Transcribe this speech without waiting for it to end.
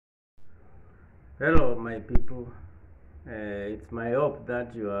Hello, my people. It's my hope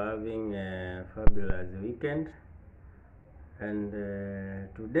that you are having a fabulous weekend. And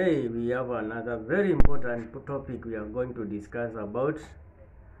today we have another very important topic we are going to discuss about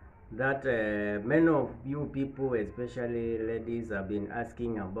that many of you people, especially ladies, have been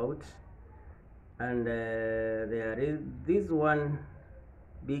asking about. And there is this one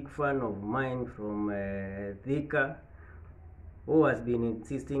big fan of mine from Thika who has been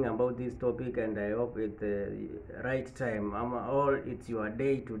insisting about this topic, and I hope it's the right time. It's your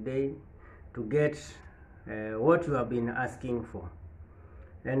day today to get what you have been asking for.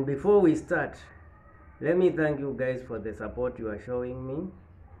 And before we start, let me thank you guys for the support you are showing me.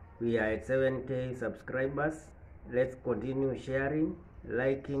 We are at 7K subscribers. Let's continue sharing,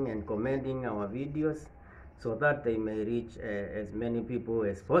 liking and commenting our videos so that they may reach as many people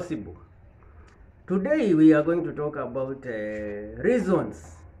as possible. Today we are going to talk about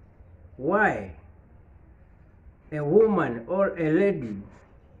reasons why a woman or a lady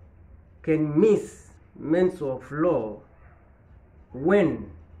can miss menstrual flow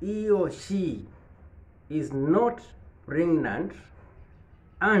when he or she is not pregnant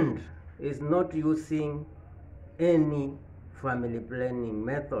and is not using any family planning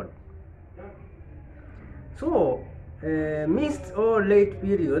method. So missed or late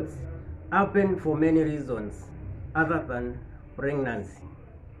periods happen for many reasons other than pregnancy,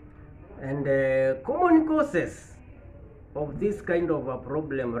 and common causes of this kind of a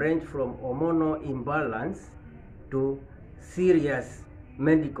problem range from hormonal imbalance to serious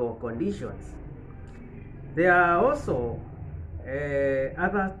medical conditions. There are also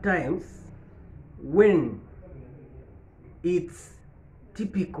other times when it's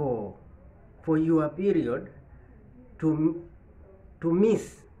typical for your period to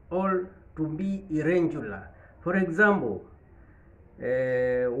miss or to be irregular. For example,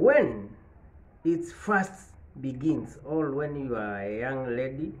 when it first begins, or when you are a young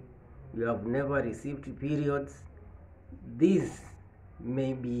lady, you have never received periods, this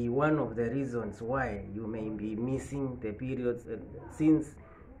may be one of the reasons why you may be missing the periods, since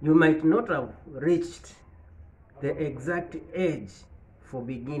you might not have reached the exact age for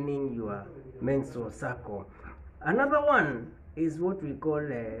beginning your menstrual cycle. Another one is what we call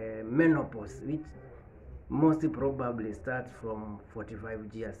menopause, which most probably starts from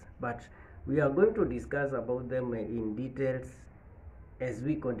 45 years, but we are going to discuss about them in details as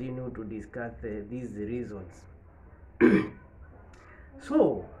we continue to discuss these reasons.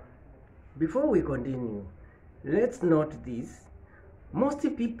 So before we continue, let's note this: most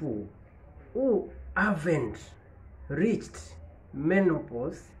people who haven't reached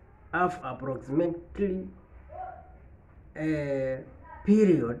menopause have approximately a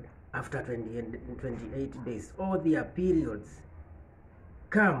period after 28 days, or their periods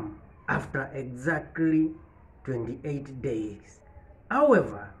come after exactly 28 days.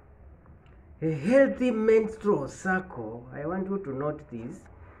 However, a healthy menstrual cycle, I want you to note this,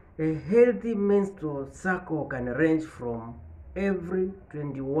 a healthy menstrual cycle can range from every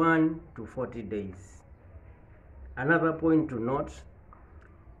 21 to 40 days. Another point to note: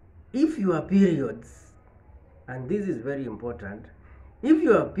 if your periods, and this is very important, if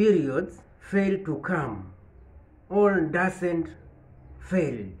your periods fail to come or doesn't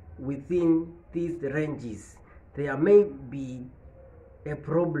fail within these ranges, there may be a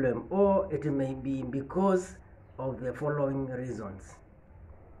problem, or it may be because of the following reasons.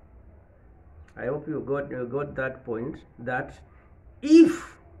 I hope you got that point, that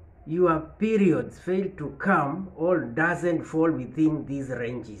if your periods fail to come or doesn't fall within these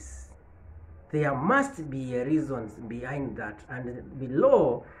ranges, there must be a reasons behind that, and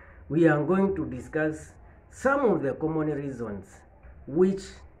below we are going to discuss some of the common reasons which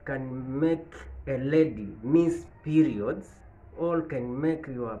can make a lady miss periods or can make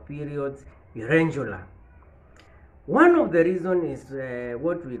your periods irregular. One of the reasons is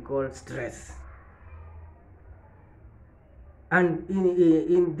what we call stress, and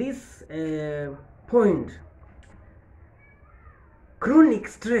in this point, chronic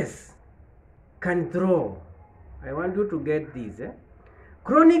stress can throw, I want you to get this,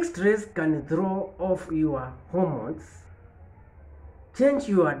 chronic stress can throw off your hormones, change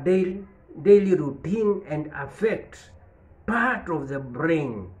your daily routine, and affect part of the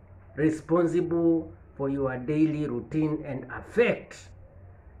brain responsible for your daily routine and affect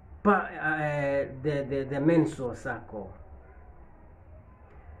the menstrual cycle.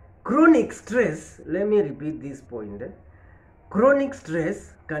 Chronic stress, let me repeat this point, chronic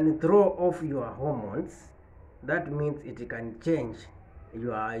stress can throw off your hormones. That means it can change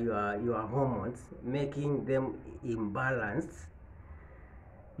your hormones, making them imbalanced.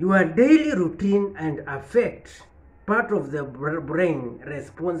 your daily routine and affect part of the brain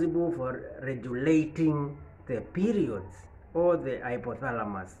responsible for regulating the periods or the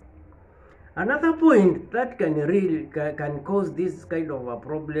hypothalamus. Another point that can cause this kind of a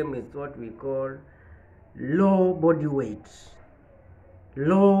problem is what we call low body weight.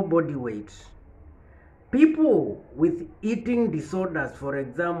 Low body weight. People with eating disorders, for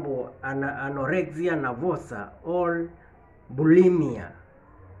example, anorexia nervosa or bulimia.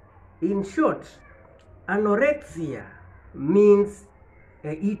 In short, anorexia means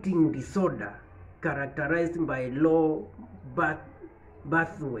a eating disorder characterized by low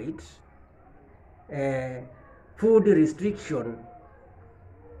birth weight, food restriction,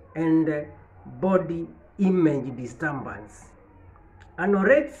 and body image disturbance.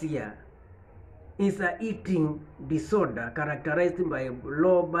 Anorexia is an eating disorder characterized by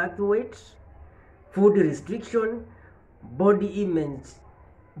low birth weight, food restriction, body image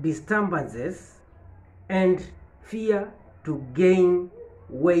disturbances, and fear to gain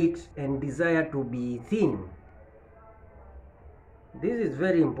weight and desire to be thin. This is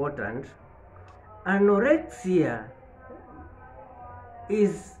very important. Anorexia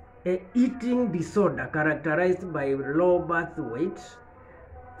is an eating disorder characterized by low birth weight,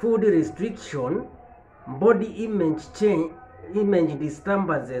 food restriction, body image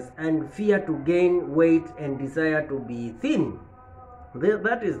disturbances, and fear to gain weight and desire to be thin.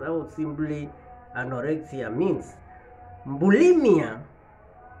 That is how simply anorexia means. Bulimia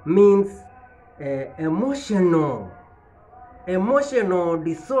means emotional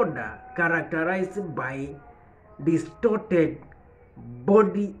disorder characterized by distorted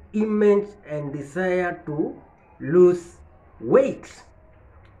body image and desire to lose weight.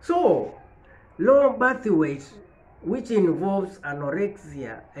 So, low birth weight, which involves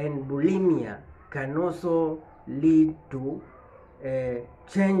anorexia and bulimia, can also lead to a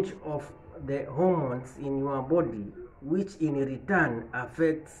change of the hormones in your body, which in return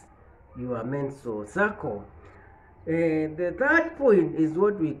affects your menstrual cycle. The third point is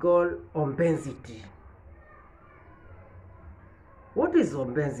what we call obesity. What is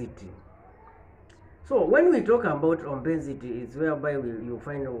obesity? So when we talk about obesity, it's whereby you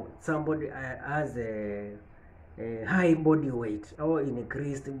find somebody has a high body weight or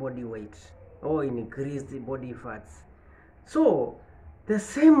increased body weight or increased body fats. So the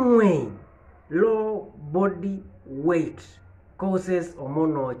same way low body weight causes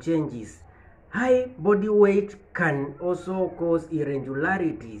hormonal changes, high body weight can also cause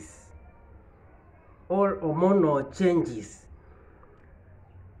irregularities or hormonal changes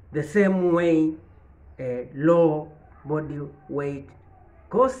the same way low body weight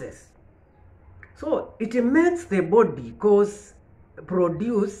causes. So it makes the body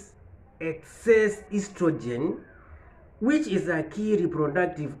produce excess estrogen, which is a key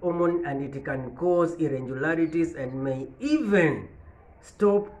reproductive hormone, and it can cause irregularities and may even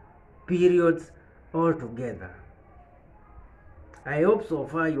stop periods altogether. I hope so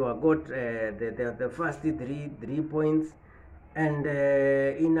far you have got the first three points, and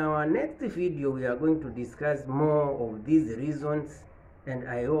in our next video we are going to discuss more of these reasons, and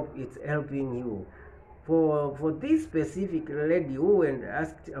I hope it's helping you. For this specific lady who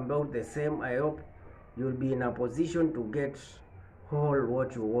asked about the same, I hope you'll be in a position to get all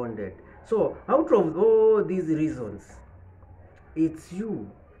what you wanted. So out of all these reasons, it's you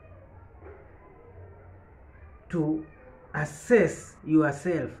to assess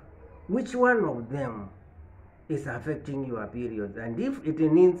yourself which one of them is affecting your periods, and if it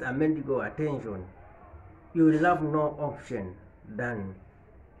needs a medical attention, you will have no option than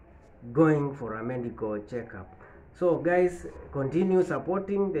going for a medical checkup. So guys, continue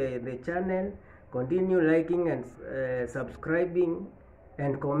supporting the channel, continue liking and subscribing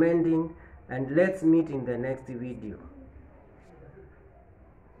and commenting, and let's meet in the next video.